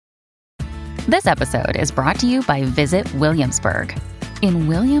This episode is brought to you by Visit Williamsburg. In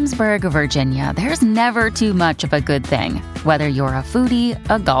Williamsburg, Virginia, there's never too much of a good thing. Whether you're a foodie,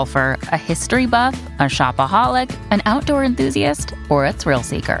 a golfer, a history buff, a shopaholic, an outdoor enthusiast, or a thrill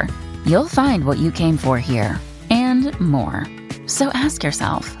seeker, you'll find what you came for here and more. So ask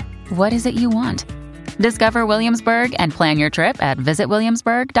yourself, what is it you want? Discover Williamsburg and plan your trip at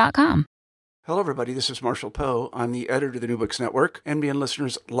visitwilliamsburg.com. Hello, everybody. This is Marshall Poe. I'm the editor of the New Books Network. NBN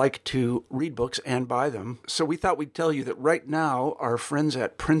listeners like to read books and buy them. So we thought we'd tell you that right now, our friends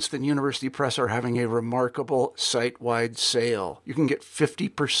at Princeton University Press are having a remarkable site-wide sale. You can get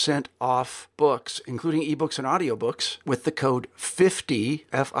 50% off books, including ebooks and audiobooks, with the code 50,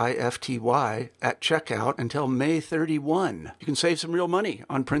 F-I-F-T-Y, at checkout until May 31. You can save some real money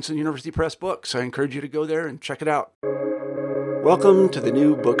on Princeton University Press books. I encourage you to go there and check it out. Welcome to the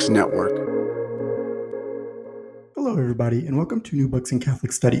New Books Network. Hello, everybody, and welcome to New Books in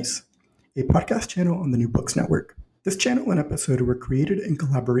Catholic Studies, a podcast channel on the New Books Network. This channel and episode were created in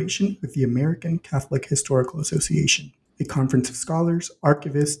collaboration with the American Catholic Historical Association, a conference of scholars,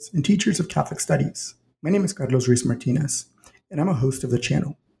 archivists, and teachers of Catholic studies. My name is Carlos Ruiz Martinez, and I'm a host of the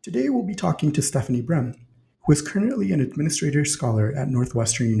channel. Today, we'll be talking to Stephanie Brem, who is currently an administrator scholar at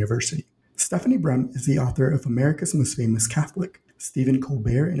Northwestern University. Stephanie Brem is the author of America's Most Famous Catholic, Stephen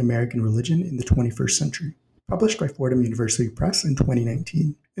Colbert and American Religion in the 21st Century, published by Fordham University Press in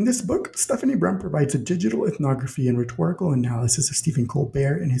 2019. In this book, Stephanie Brem provides a digital ethnography and rhetorical analysis of Stephen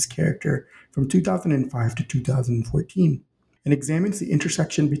Colbert and his character from 2005 to 2014, and examines the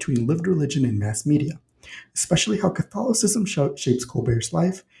intersection between lived religion and mass media, especially how Catholicism shapes Colbert's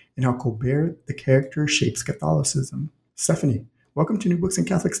life and how Colbert, the character, shapes Catholicism. Stephanie, welcome to New Books in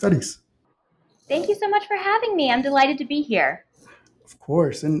Catholic Studies. Thank you so much for having me. I'm delighted to be here. Of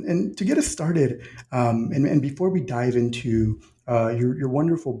course. And to get us started, and before we dive into your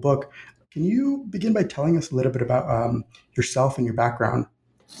wonderful book, can you begin by telling us a little bit about yourself and your background?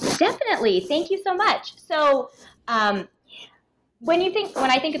 Definitely. Thank you so much. So when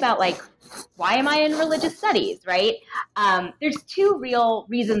I think about why am I in religious studies, right? There's two real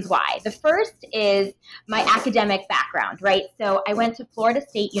reasons why. The first is my academic background, right? So I went to Florida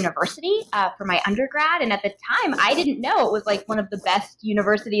State University for my undergrad, and at the time, I didn't know it was one of the best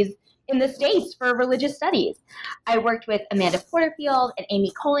universities in the States for religious studies. I worked with Amanda Porterfield and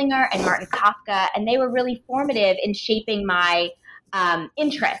Amy Collinger and Martin Kafka, and they were really formative in shaping my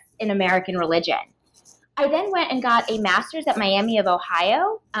interest in American religion. I then went and got a master's at Miami of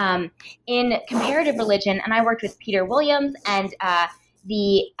Ohio in comparative religion, and I worked with Peter Williams and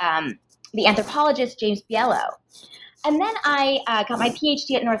the anthropologist James Bielo. And then I got my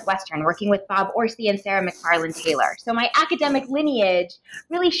PhD at Northwestern, working with Bob Orsi and Sarah McFarland Taylor. So my academic lineage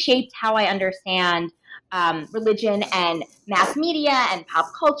really shaped how I understand religion and mass media and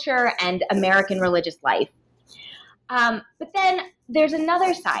pop culture and American religious life. But then there's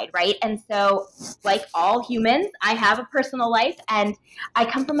another side, right? And so, like all humans, I have a personal life, and I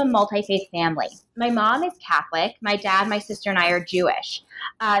come from a multi-faith family. My mom is Catholic. My dad, my sister, and I are Jewish.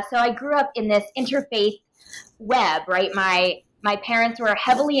 So I grew up in this interfaith web, right? My parents were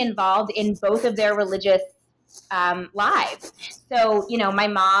heavily involved in both of their religious lives. So, my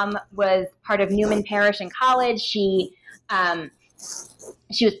mom was part of Newman Parish in college. She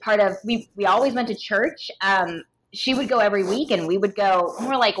was part of, we always went to church. She would go every week, and we would go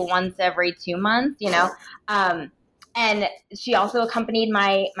more like once every 2 months, and she also accompanied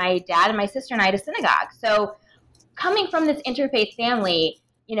my dad and my sister and I to synagogue. So coming from this interfaith family,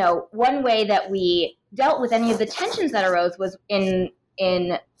 one way that we dealt with any of the tensions that arose was in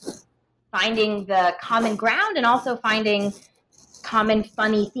finding the common ground and also finding common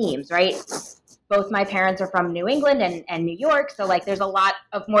funny themes, right? Both my parents are from New England and New York, so there's a lot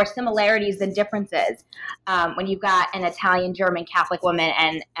of more similarities than differences when you've got an Italian, German Catholic woman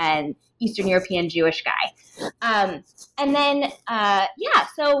and Eastern European Jewish guy. And then,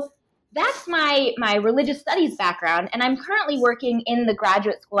 so that's my religious studies background, and I'm currently working in the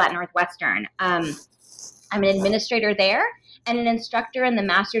graduate school at Northwestern. I'm an administrator there and an instructor in the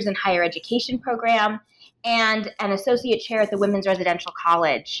Master's in Higher Education program and an associate chair at the Women's Residential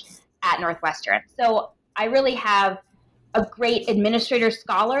College at Northwestern. So I really have a great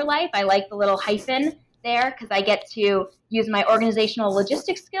administrator-scholar life. I like the little hyphen there because I get to use my organizational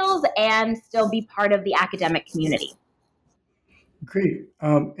logistics skills and still be part of the academic community. Great.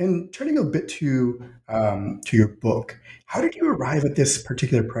 And turning a bit to your book, how did you arrive at this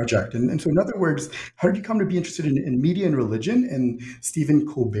particular project? And so in other words, how did you come to be interested in media and religion and Stephen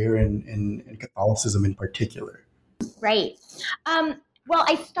Colbert and Catholicism in particular? Right. Well,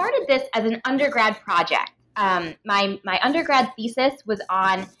 I started this as an undergrad project. My undergrad thesis was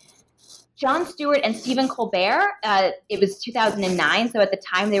on Jon Stewart and Stephen Colbert, it was 2009, so at the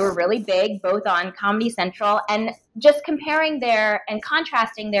time they were really big, both on Comedy Central, and just comparing and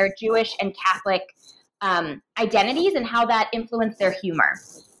contrasting their Jewish and Catholic identities and how that influenced their humor.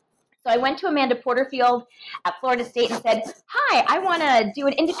 So I went to Amanda Porterfield at Florida State and said, "Hi, I want to do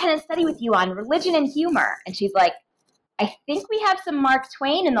an independent study with you on religion and humor." And she's like, "I think we have some Mark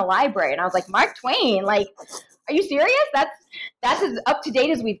Twain in the library." And I was like, "Mark Twain? Like, are you serious? That's as up to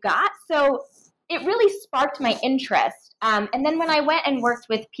date as we've got." So it really sparked my interest. And then when I went and worked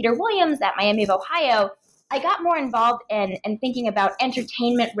with Peter Williams at Miami of Ohio, I got more involved in thinking about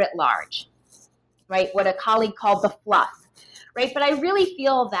entertainment writ large, right? What a colleague called the fluff, right? But I really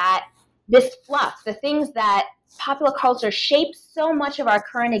feel that this fluff, the things that popular culture shapes so much of our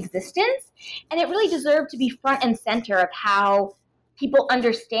current existence, and it really deserved to be front and center of how people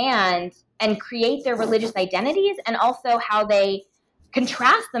understand and create their religious identities, and also how they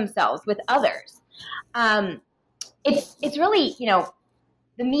contrast themselves with others. It's really,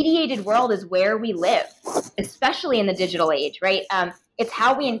 the mediated world is where we live, especially in the digital age, right? It's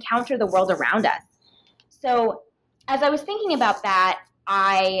how we encounter the world around us. So as I was thinking about that,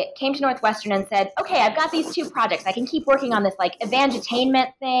 I came to Northwestern and said, okay, I've got these two projects. I can keep working on this like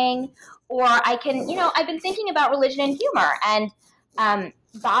evangelitainment thing, or I can, I've been thinking about religion and humor. And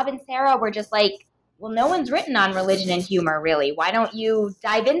Bob and Sarah were just like, well, no one's written on religion and humor, really. Why don't you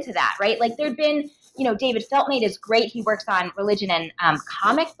dive into that, right? Like there'd been, David Feltmate is great. He works on religion and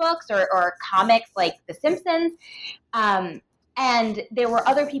comic books or comics like The Simpsons. And there were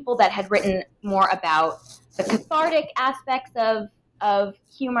other people that had written more about the cathartic aspects of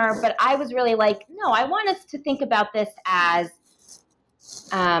humor. But I was really like, no, I want us to think about this as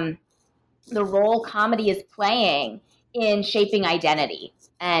the role comedy is playing in shaping identity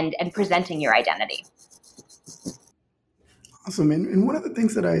and presenting your identity. Awesome. And one of the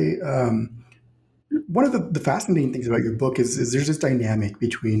things that one of the fascinating things about your book is there's this dynamic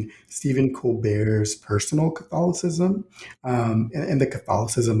between Stephen Colbert's personal Catholicism and the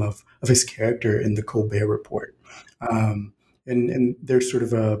Catholicism of his character in the Colbert Report. And there's sort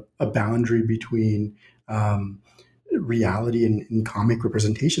of a boundary between reality and comic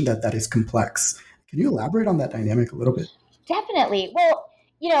representation that is complex. Can you elaborate on that dynamic a little bit? Definitely. Well,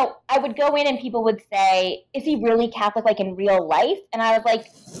 I would go in and people would say, is he really Catholic like in real life? And I was like,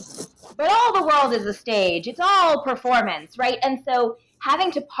 but all the world is a stage. It's all performance, right? And so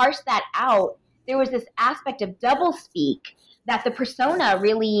having to parse that out, there was this aspect of doublespeak that the persona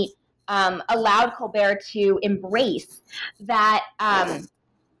really allowed Colbert to embrace that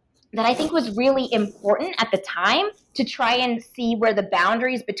I think was really important at the time to try and see where the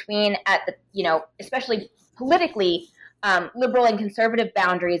boundaries between, especially politically, liberal and conservative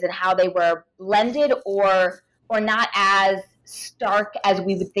boundaries and how they were blended or not as stark as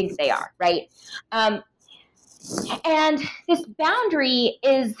we would think they are, right? And this boundary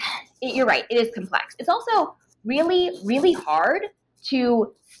you're right, it is complex. It's also really, really hard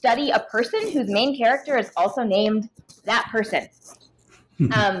to study a person whose main character is also named that person.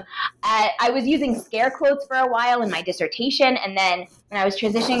 I was using scare quotes for a while in my dissertation, and then when I was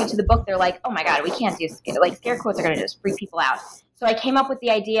transitioning into the book, they're like, oh my God, we can't do scare quotes are going to just freak people out. So I came up with the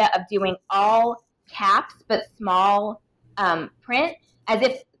idea of doing all caps but small print, as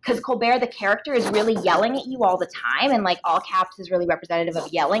if, because Colbert, the character, is really yelling at you all the time, and like all caps is really representative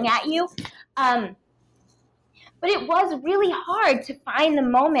of yelling at you. But it was really hard to find the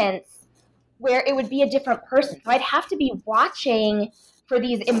moments where it would be a different person. So I'd have to be watching for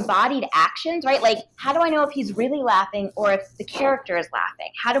these embodied actions, right? Like, how do I know if he's really laughing or if the character is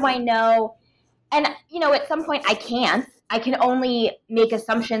laughing? How do I know? And, at some point I can't. I can only make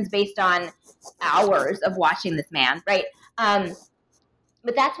assumptions based on hours of watching this man, right?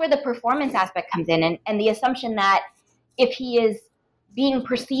 But that's where the performance aspect comes in, and the assumption that if he is being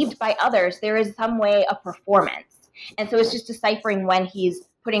perceived by others, there is some way of performance. And so it's just deciphering when he's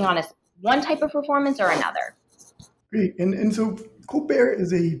putting on one type of performance or another. Great. And so Colbert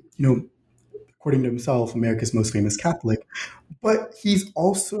is according to himself, America's most famous Catholic, but he's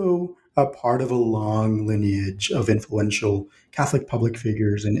also a part of a long lineage of influential Catholic public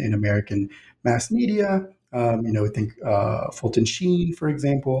figures in American mass media. I think Fulton Sheen, for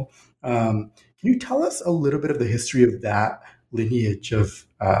example. Can you tell us a little bit of the history of that lineage of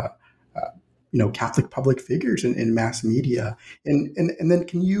Catholic public figures in mass media, and then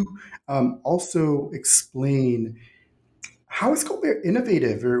can you also explain how is Colbert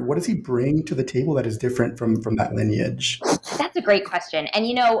innovative, or what does he bring to the table that is different from that lineage? That's a great question, and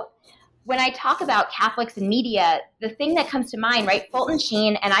when I talk about Catholics in media, the thing that comes to mind, right, Fulton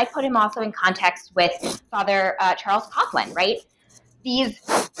Sheen, and I put him also in context with Father Charles Coughlin, right? These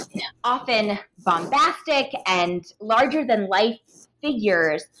often bombastic and larger than life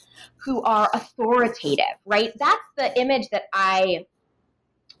figures who are authoritative, right? That's the image that I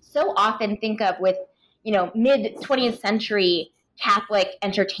so often think of with, mid 20th century Catholic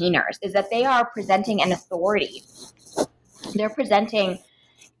entertainers, is that they are presenting an authority. They're presenting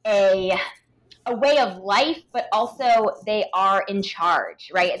a way of life, but also they are in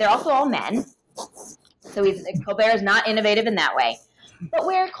charge, right? They're also all men. So Colbert is not innovative in that way. But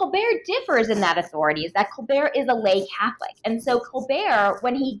where Colbert differs in that authority is that Colbert is a lay Catholic. And so Colbert,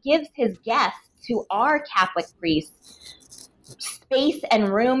 when he gives his guests who are Catholic priests space and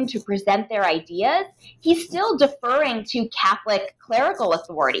room to present their ideas, he's still deferring to Catholic clerical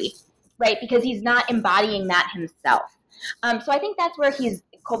authority, right? Because he's not embodying that himself. So I think that's where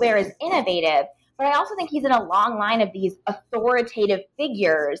Colbert is innovative, but I also think he's in a long line of these authoritative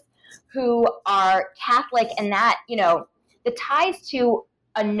figures who are Catholic, and that, the ties to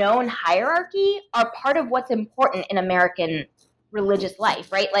a known hierarchy are part of what's important in American religious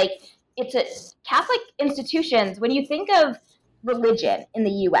life, right? Like, Catholic institutions, when you think of religion in the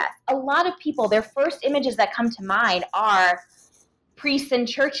U.S., a lot of people, their first images that come to mind are priests and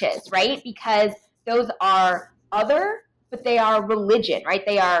churches, right? Because those are other, but they are religion, right?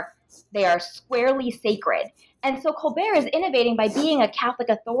 They are squarely sacred. And so Colbert is innovating by being a Catholic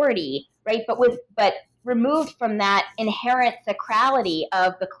authority, right? But removed from that inherent sacrality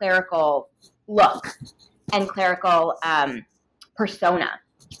of the clerical look and clerical persona.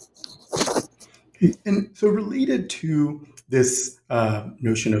 And so related to this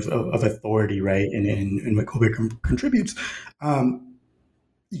notion of authority, right, and what Colbert contributes,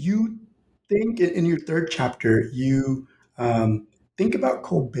 you think in your third chapter, you think about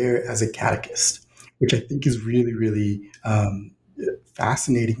Colbert as a catechist, which I think is really, really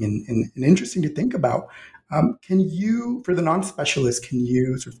fascinating and interesting to think about. Can you, for the non-specialist, can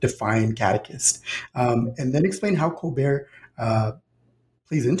you sort of define catechist and then explain how Colbert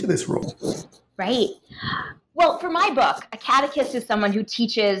plays into this role? Right. Well, for my book, a catechist is someone who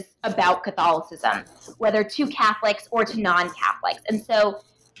teaches about Catholicism, whether to Catholics or to non-Catholics. And so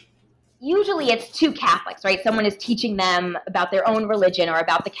usually it's to Catholics, right? Someone is teaching them about their own religion or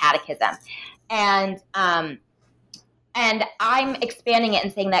about the catechism. And I'm expanding it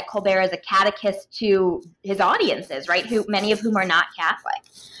and saying that Colbert is a catechist to his audiences, right? Many of whom are not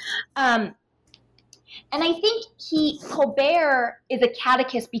Catholic. And I think Colbert is a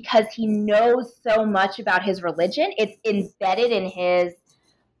catechist because he knows so much about his religion. It's embedded in his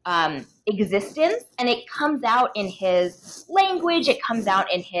existence, and it comes out in his language. It comes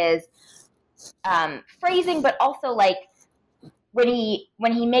out in his phrasing, but also like when he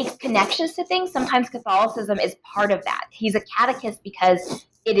makes connections to things. Sometimes Catholicism is part of that. He's a catechist because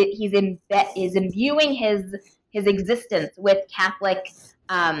he's imbuing his existence with Catholic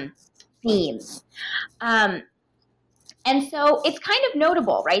themes. And so it's kind of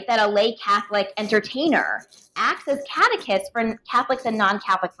notable, right, that a lay Catholic entertainer acts as catechist for Catholics and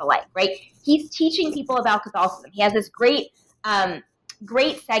non-Catholics alike, right? He's teaching people about Catholicism. He has this great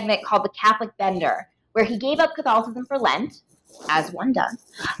segment called The Catholic Bender, where he gave up Catholicism for Lent, as one does,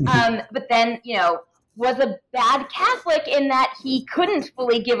 but then, was a bad Catholic in that he couldn't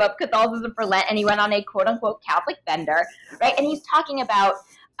fully give up Catholicism for Lent, and he went on a quote-unquote Catholic bender, right? And he's talking about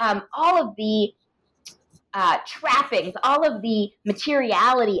all of the trappings, all of the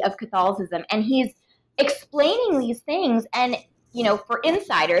materiality of Catholicism, and he's explaining these things. And for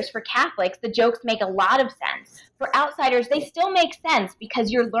insiders, for Catholics, the jokes make a lot of sense. For outsiders, they still make sense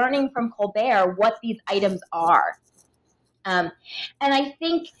because you're learning from Colbert what these items are. And I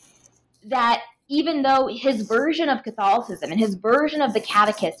think that even though his version of Catholicism and his version of the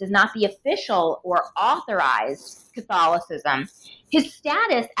catechist is not the official or authorized Catholicism, his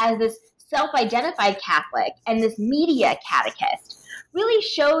status as this self-identified Catholic and this media catechist really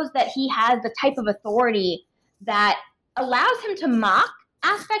shows that he has the type of authority that allows him to mock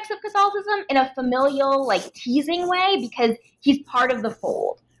aspects of Catholicism in a familial, like teasing way, because he's part of the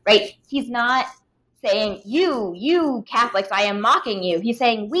fold, right? He's not saying, you Catholics, I am mocking you. He's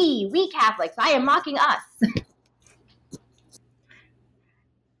saying, we Catholics, I am mocking us.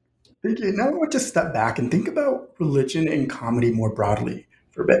 Thank you. Now I want to step back and think about religion and comedy more broadly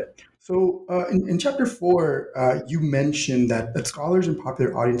for a bit. So in chapter 4, you mentioned that scholars and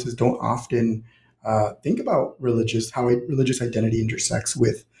popular audiences don't often think about how religious identity intersects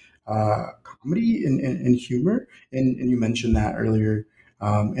with comedy and humor. And you mentioned that earlier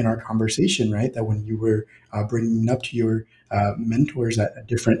in our conversation, right? That when you were bringing up to your mentors at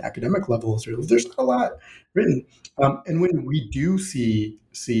different academic levels, there's not a lot written. And when we do see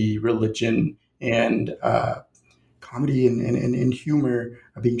religion and comedy and humor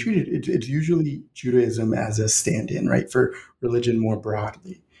are being treated, it's usually Judaism as a stand-in, right, for religion more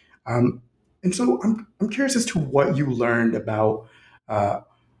broadly. And so I'm curious as to what you learned about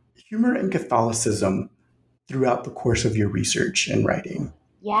humor and Catholicism throughout the course of your research and writing.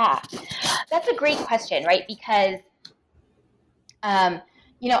 Yeah, that's a great question, right? Because, I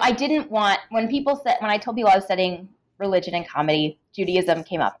didn't want, when I told people I was studying religion and comedy, Judaism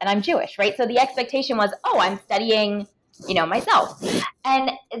came up, and I'm Jewish, right? So the expectation was, oh, I'm studying, myself.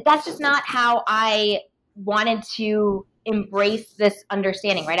 And that's just not how I wanted to embrace this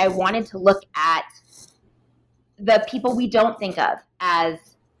understanding, right? I wanted to look at the people we don't think of as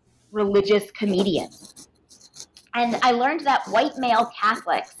religious comedians. And I learned that white male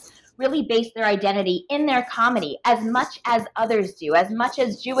Catholics really base their identity in their comedy as much as others do, as much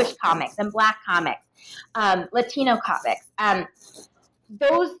as Jewish comics and Black comics, Latino comics.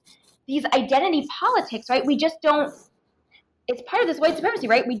 These identity politics, right? We just don't, it's part of this white supremacy,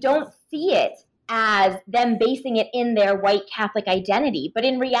 right? We don't see it as them basing it in their white Catholic identity, but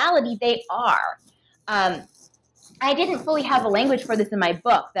in reality, they are. I didn't fully have a language for this in my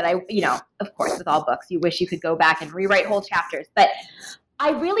book that of course, with all books, you wish you could go back and rewrite whole chapters. But I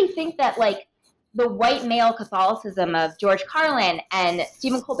really think that the white male Catholicism of George Carlin and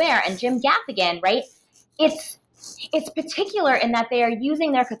Stephen Colbert and Jim Gaffigan, right? It's particular in that they are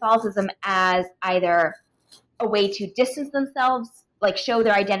using their Catholicism as either a way to distance themselves, show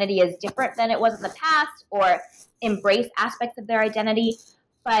their identity as different than it was in the past, or embrace aspects of their identity.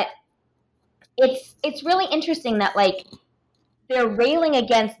 But it's really interesting that they're railing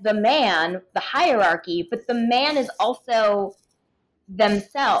against the man, the hierarchy, but the man is also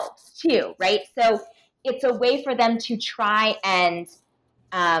themselves too, right? So it's a way for them to try and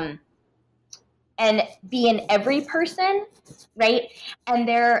be in every person, right? And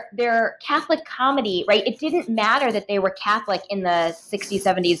their Catholic comedy, right? It didn't matter that they were Catholic in the 60s,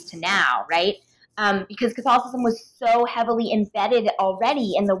 70s to now, right? Because Catholicism was so heavily embedded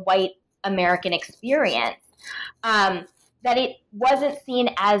already in the white American experience, that it wasn't seen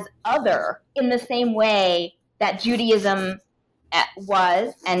as other in the same way that Judaism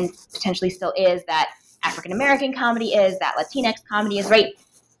was, and potentially still is, that African American comedy is, that Latinx comedy is, right?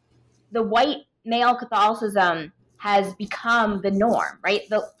 The white male Catholicism has become the norm, right?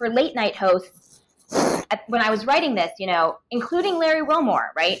 For late night hosts, when I was writing this, including Larry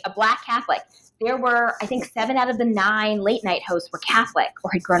Wilmore, right, a Black Catholic, there were, I think, 7 out of the 9 late night hosts were Catholic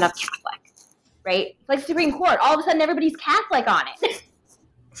or had grown up Catholic, right? It's like Supreme Court. All of a sudden, everybody's Catholic on it.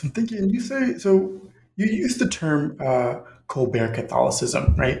 So I'm thinking, you use the term Colbert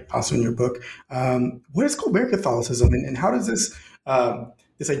Catholicism, right? Also in your book. What is Colbert Catholicism, and how does this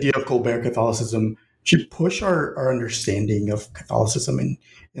idea of Colbert Catholicism should push our understanding of Catholicism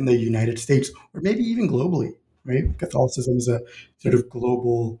in the United States, or maybe even globally, right? Catholicism is a sort of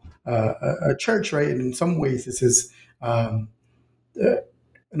global a church, right? And in some ways, this is an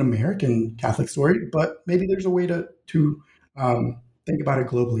American Catholic story, but maybe there's a way to think about it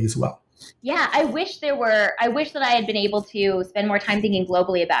globally as well. Yeah, I wish that I had been able to spend more time thinking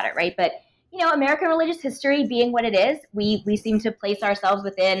globally about it, right? But American religious history being what it is, we seem to place ourselves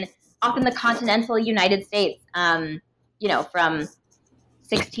within often the continental United States, from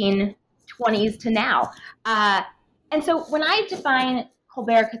 1620s to now. And so when I define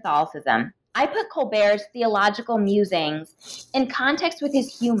Colbert Catholicism, I put Colbert's theological musings in context with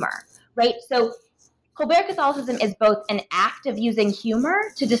his humor, right? So Colbert Catholicism is both an act of using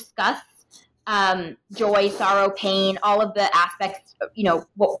humor to discuss joy, sorrow, pain, all of the aspects,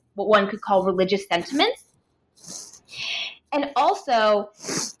 what one could call religious sentiments. And also,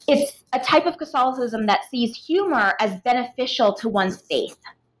 it's a type of Catholicism that sees humor as beneficial to one's faith.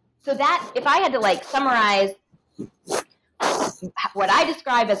 So that, if I had to summarize what I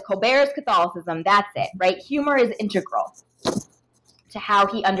describe as Colbert's Catholicism, that's it, right? Humor is integral to how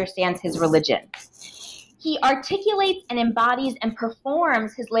he understands his religion. He articulates and embodies and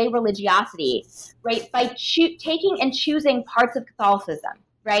performs his lay religiosity, right, by taking and choosing parts of Catholicism,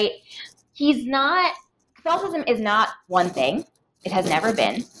 right? Catholicism is not one thing. It has never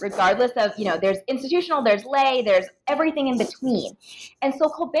been, regardless of, there's institutional, there's lay, there's everything in between. And so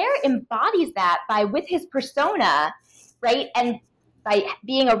Colbert embodies that with his persona, right, and by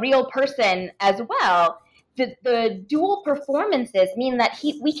being a real person as well. The dual performances mean that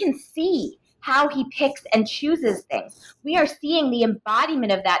we can see how he picks and chooses things. We are seeing the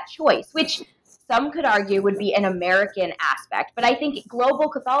embodiment of that choice, which some could argue would be an American aspect. But I think global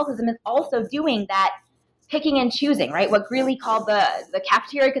Catholicism is also doing that picking and choosing, right? What Greeley called the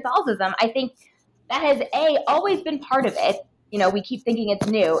cafeteria Catholicism. I think that has always been part of it. We keep thinking it's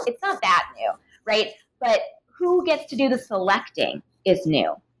new. It's not that new, right? But who gets to do the selecting is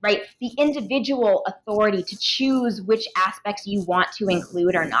new, right? The individual authority to choose which aspects you want to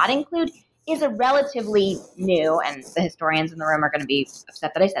include or not include is a relatively new, and the historians in the room are going to be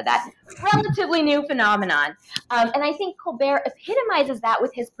upset that I said that, relatively new phenomenon. And I think Colbert epitomizes that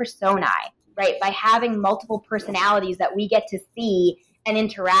with his personae, right? By having multiple personalities that we get to see and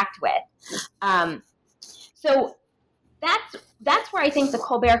interact with. So that's where I think the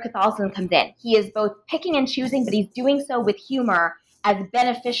Colbert Catholicism comes in. He is both picking and choosing, but he's doing so with humor as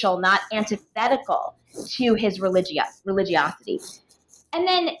beneficial, not antithetical to his religiosity. And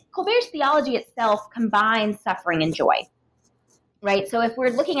then Colbert's theology itself combines suffering and joy, right? So if we're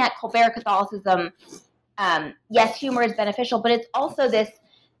looking at Colbert Catholicism, yes, humor is beneficial, but it's also this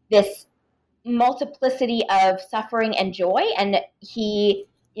multiplicity of suffering and joy. And he,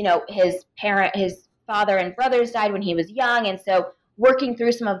 his father and brothers died when he was young. And so working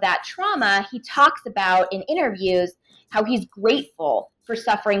through some of that trauma, he talks about in interviews how he's grateful for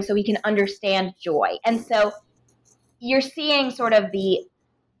suffering so he can understand joy. And so you're seeing sort of the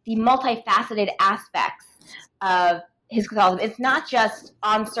multifaceted aspects of his Catholicism. It's not just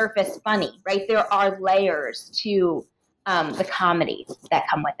on surface funny, right? There are layers to the comedy that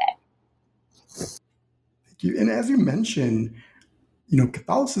come with it. Thank you. And as you mentioned,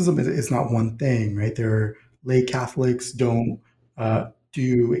 Catholicism is not one thing, right? There are lay Catholics don't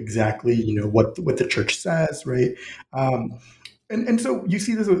do exactly, what the church says, right? And so you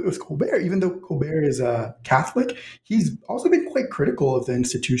see this with Colbert. Even though Colbert is a Catholic, he's also been quite critical of the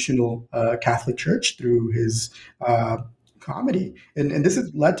institutional Catholic Church through his comedy, and this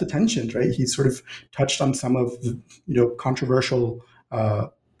has led to tensions, right? He's sort of touched on some of the controversial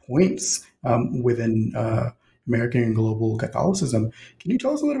points within American and global Catholicism. Can you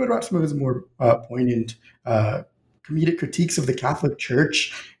tell us a little bit about some of his more poignant comedic critiques of the Catholic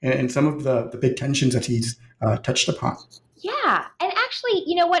Church and some of the big tensions that he's touched upon? Yeah. And actually,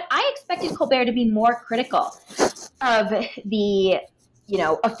 you know what? I expected Colbert to be more critical of the,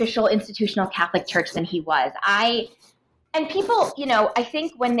 official institutional Catholic Church than he was. And people, I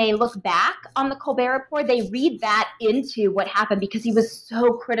think when they look back on the Colbert Report, they read that into what happened because he was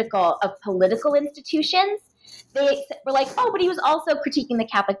so critical of political institutions. They were like, oh, but he was also critiquing the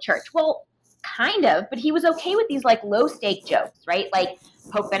Catholic Church. Well, kind of, but he was okay with these low stake jokes, right? Like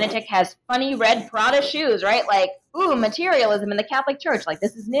Pope Benedict has funny red Prada shoes, right? Like, ooh, materialism in the Catholic Church. Like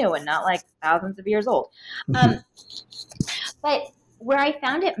this is new and not thousands of years old. Mm-hmm. But where I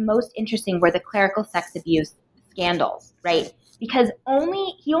found it most interesting were the clerical sex abuse scandals, right? Because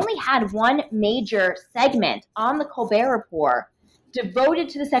he only had one major segment on the Colbert Report devoted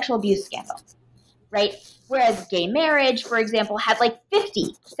to the sexual abuse scandal, right? Whereas gay marriage, for example, had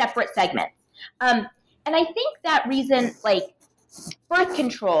 50 separate segments. And I think that reason, birth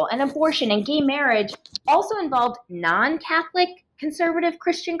control and abortion and gay marriage also involved non-Catholic conservative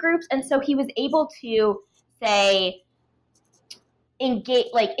Christian groups. And so he was able to say, engage,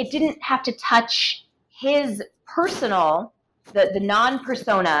 it didn't have to touch his personal, the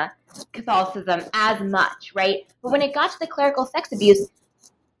non-persona Catholicism as much, right? But when it got to the clerical sex abuse,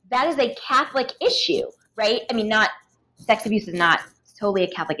 that is a Catholic issue, right? I mean, sex abuse is not totally a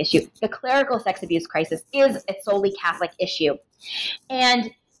Catholic issue. The clerical sex abuse crisis is a solely Catholic issue. And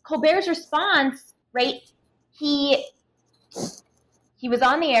Colbert's response, right, he was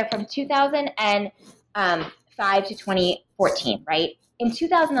on the air from 2005 to 2014, right? In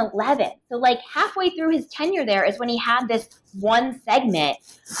 2011, so halfway through his tenure there is when he had this one segment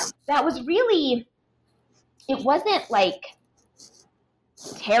that was really, it wasn't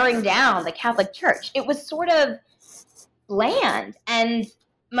tearing down the Catholic Church. It was sort of bland and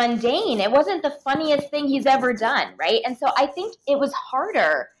mundane. It wasn't the funniest thing he's ever done, right? And so I think it was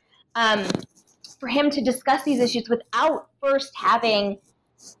harder for him to discuss these issues without first having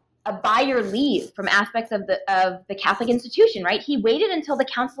a by your leave from aspects of the Catholic institution, right? He waited until the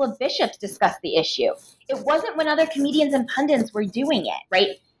Council of Bishops discussed the issue. It wasn't when other comedians and pundits were doing it,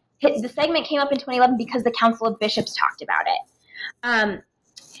 right? The segment came up in 2011 because the Council of Bishops talked about it.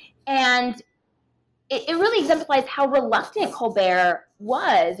 And it really exemplifies how reluctant Colbert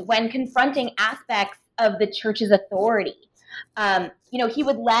was when confronting aspects of the church's authority. He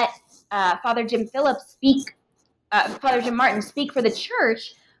would let Father Jim Martin speak for the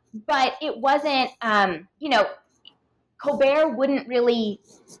church, but it wasn't, Colbert wouldn't really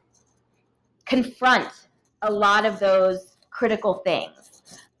confront a lot of those critical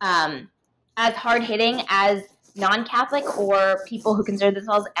things as hard-hitting as non-Catholic or people who consider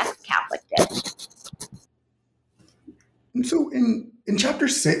themselves ex-Catholic did. And so in chapter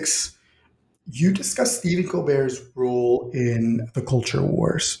 6, you discussed Stephen Colbert's role in the culture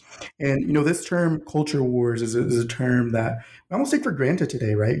wars. And, this term culture wars is a term that we almost take for granted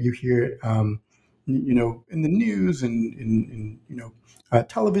today, right? You hear it, in the news and in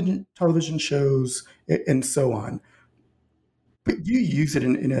television shows and so on. But you use it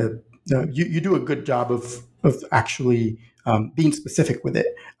in you do a good job of actually being specific with it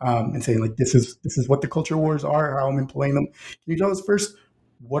and saying like this is what the culture wars are, how I'm employing them. Can you tell us first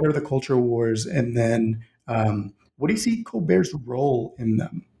what are the culture wars, and then what do you see Colbert's role in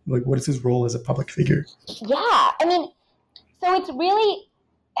them? Like, what is his role as a public figure? Yeah, I mean, so it's really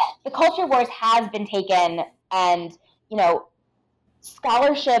the culture wars has been taken, and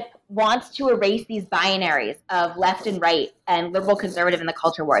scholarship wants to erase these binaries of left and right and liberal conservative in the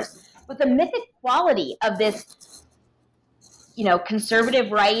culture wars. But the mythic quality of this,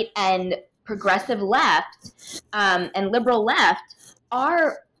 conservative right and progressive left and liberal left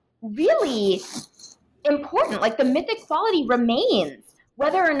are really important. Like the mythic quality remains,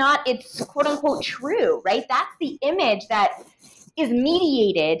 whether or not it's quote unquote true, right? That's the image that is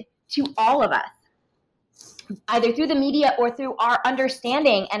mediated to all of us, either through the media or through our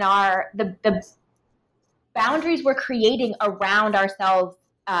understanding and the boundaries we're creating around ourselves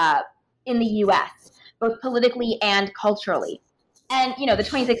in the U.S., both politically and culturally. And, the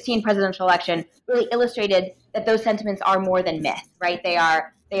 2016 presidential election really illustrated that those sentiments are more than myth, right? They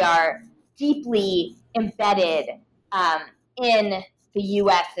are deeply embedded in the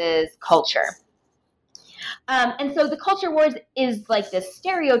U.S.'s culture. And so the culture wars is like this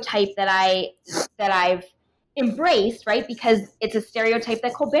stereotype that I've embraced, right? Because it's a stereotype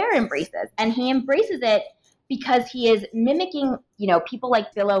that Colbert embraces, and he embraces it because he is mimicking, people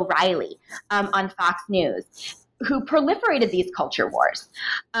like Bill O'Reilly on Fox News, who proliferated these culture wars.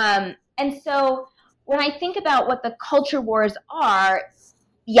 And so when I think about what the culture wars are,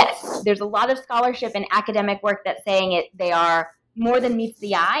 yes, there's a lot of scholarship and academic work that's saying they are more than meets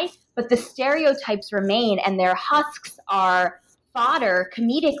the eye, but the stereotypes remain, and their husks are fodder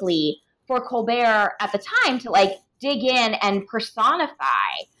comedically for Colbert at the time to dig in and personify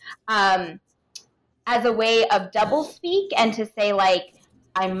as a way of doublespeak and to say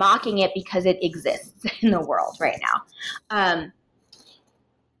I'm mocking it because it exists in the world right now.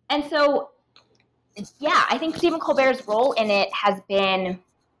 And so, yeah, I think Stephen Colbert's role in it has been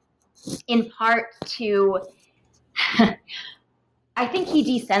in part to, I think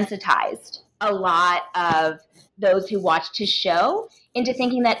he desensitized a lot of those who watched his show into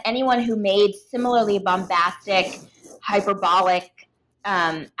thinking that anyone who made similarly bombastic, hyperbolic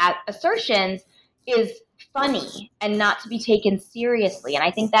assertions is funny and not to be taken seriously. And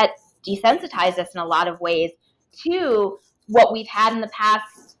I think that desensitized us in a lot of ways to what we've had in the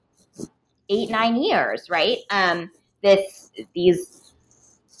past 8-9 years, right? These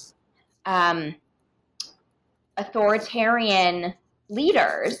authoritarian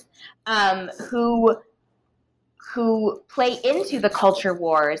leaders who play into the culture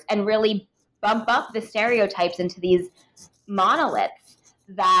wars and really bump up the stereotypes into these monoliths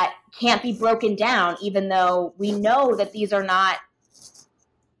that can't be broken down, even though we know that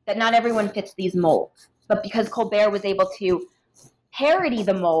not everyone fits these molds. But because Colbert was able to parody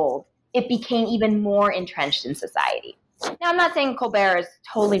the mold, it became even more entrenched in society. Now, I'm not saying Colbert is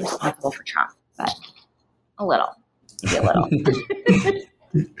totally responsible for Trump, but a little. Maybe a little.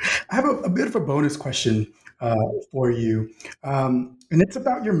 I have a bit of a bonus question for you, and it's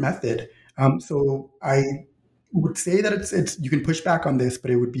about your method. So I would say that it's you can push back on this,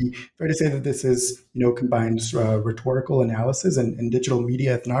 but it would be fair to say that this is combines rhetorical analysis and digital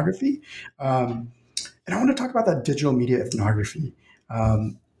media ethnography. And I want to talk about that digital media ethnography.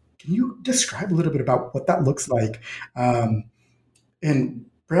 Can you describe a little bit about what that looks like, and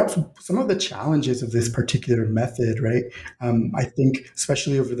perhaps some of the challenges of this particular method, right? I think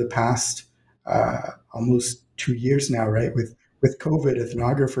especially over the past almost 2 years now, right, with COVID,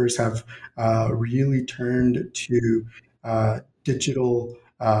 ethnographers have really turned to digital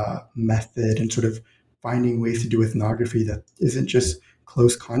method and sort of finding ways to do ethnography that isn't just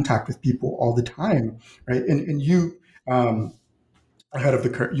close contact with people all the time, right? And you ahead of the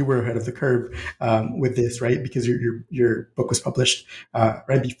curve. You were ahead of the curve with this, right? Because your book was published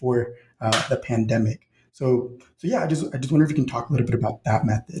right before the pandemic. So yeah, I just wonder if you can talk a little bit about that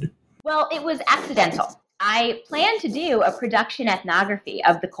method. Well, it was accidental. I planned to do a production ethnography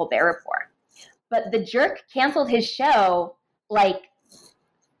of the Colbert Report, but the jerk canceled his show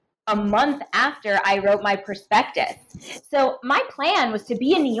a month after I wrote my prospectus. So my plan was to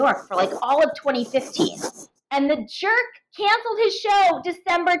be in New York for all of 2015. And the jerk canceled his show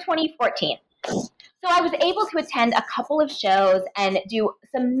December 2014. So I was able to attend a couple of shows and do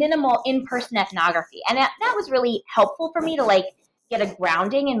some minimal in-person ethnography. And that was really helpful for me to like get a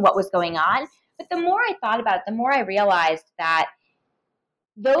grounding in what was going on. But the more I thought about it, the more I realized that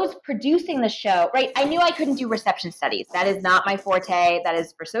those producing the show, right? I knew I couldn't do reception studies. That is not my forte. That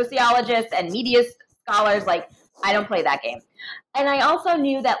is for sociologists and media scholars. Like, I don't play that game. And I also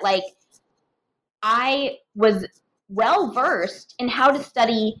knew that like I was well versed in how to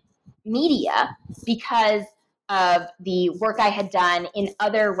study media because of the work I had done in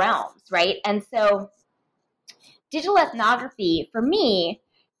other realms, right? And so digital ethnography for me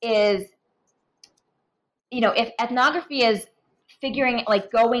is, if ethnography is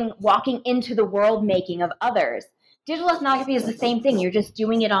walking into the world making of others, digital ethnography is the same thing. You're just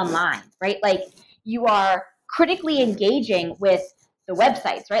doing it online, right? Like you are critically engaging with the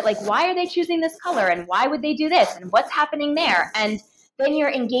websites, right? Like why are they choosing this color and why would they do this and what's happening there? And then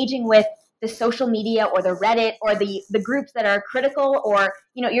you're engaging with the social media or the Reddit or the groups that are critical, or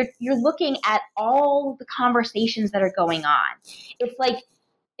you're looking at all the conversations that are going on. It's like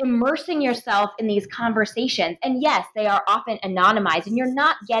immersing yourself in these conversations. And yes, they are often anonymized and you're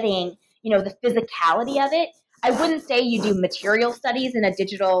not getting, the physicality of it. I wouldn't say you do material studies in a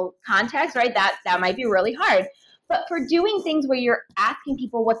digital context, right? That might be really hard. But for doing things where you're asking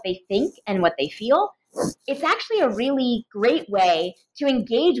people what they think and what they feel, it's actually a really great way to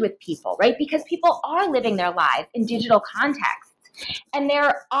engage with people, right? Because people are living their lives in digital contexts. And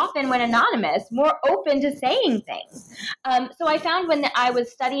they're often, when anonymous, more open to saying things. So I found when I was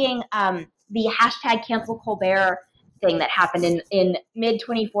studying the hashtag Cancel Colbert thing that happened in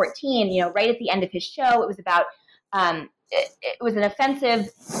mid-2014, right at the end of his show, it was about, it was an offensive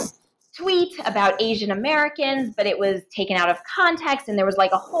tweet about Asian Americans, but it was taken out of context, and there was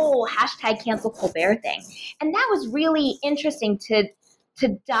like a whole hashtag Cancel Colbert thing. And that was really interesting to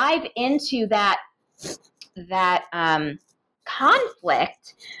dive into that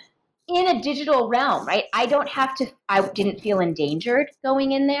conflict in a digital realm, right? I didn't feel endangered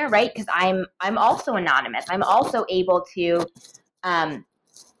going in there, right? Because I'm also anonymous. I'm also able to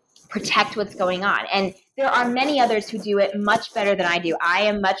protect what's going on. And there are many others who do it much better than I do. I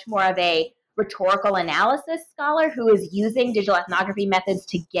am much more of a rhetorical analysis scholar who is using digital ethnography methods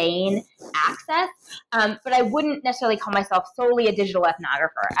to gain access. But I wouldn't necessarily call myself solely a digital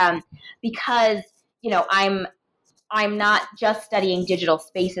ethnographer because, I'm not just studying digital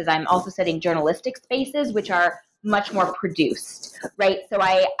spaces. I'm also studying journalistic spaces, which are much more produced, right? So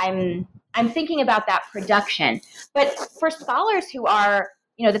I'm thinking about that production. But for scholars who are,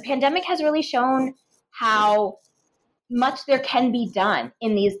 the pandemic has really shown how much there can be done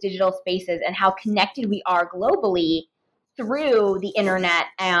in these digital spaces and how connected we are globally through the internet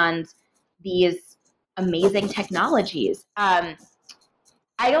and these amazing technologies.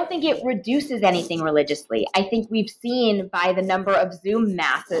 I don't think it reduces anything religiously. I think we've seen by the number of Zoom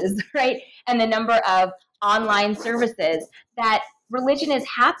masses, right, and the number of online services that religion is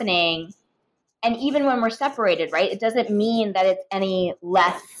happening. And even when we're separated, right, it doesn't mean that it's any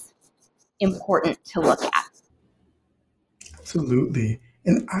less important to look at. Absolutely.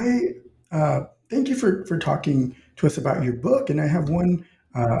 And I thank you for talking to us about your book. And I have one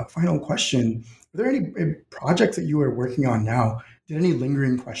final question. Are there any projects that you are working on now? Did any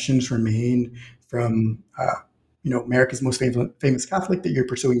lingering questions remain from America's most famous Catholic that you're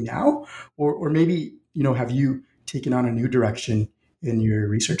pursuing now? Or maybe, have you taken on a new direction in your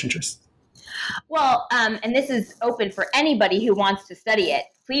research interests? Well, and this is open for anybody who wants to study it.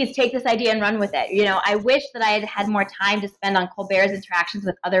 Please take this idea and run with it. I wish that I had had more time to spend on Colbert's interactions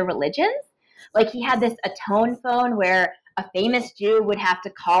with other religions. Like he had this atone phone where a famous Jew would have to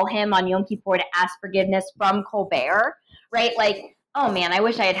call him on Yom Kippur to ask forgiveness from Colbert, right? Like, oh man, I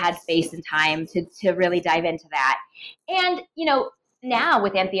wish I had had space and time to really dive into that. And, now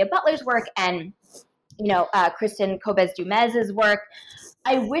with Anthea Butler's work and, Kristen Kobes-Dumez's work,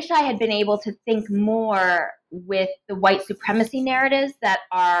 I wish I had been able to think more with the white supremacy narratives that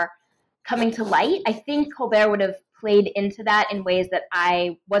are coming to light. I think Colbert would have played into that in ways that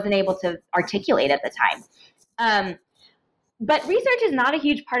I wasn't able to articulate at the time. But research is not a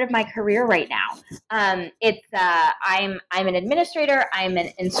huge part of my career right now. I'm an administrator, I'm an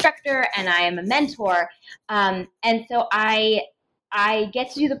instructor, and I am a mentor. And so I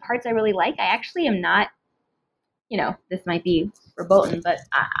get to do the parts I really like. I actually am not, this might be verboten, but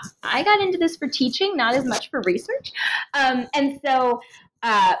I got into this for teaching, not as much for research. And so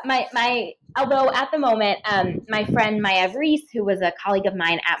although at the moment, my friend Maya Reese, who was a colleague of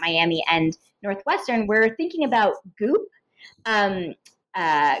mine at Miami and Northwestern, we're thinking about Goop.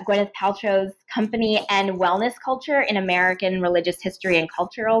 Gwyneth Paltrow's Company and Wellness Culture in American Religious History and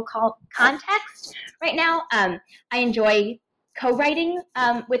Cultural Context right now. I enjoy co-writing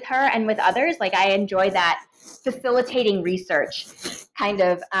with her and with others. Like, I enjoy that facilitating research kind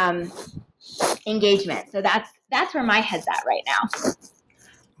of engagement. So that's where my head's at right now.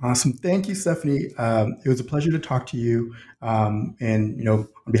 Awesome. Thank you, Stephanie. It was a pleasure to talk to you. And, on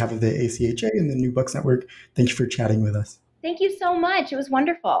behalf of the ACHA and the New Books Network, thank you for chatting with us. Thank you so much. It was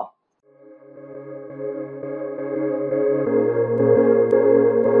wonderful.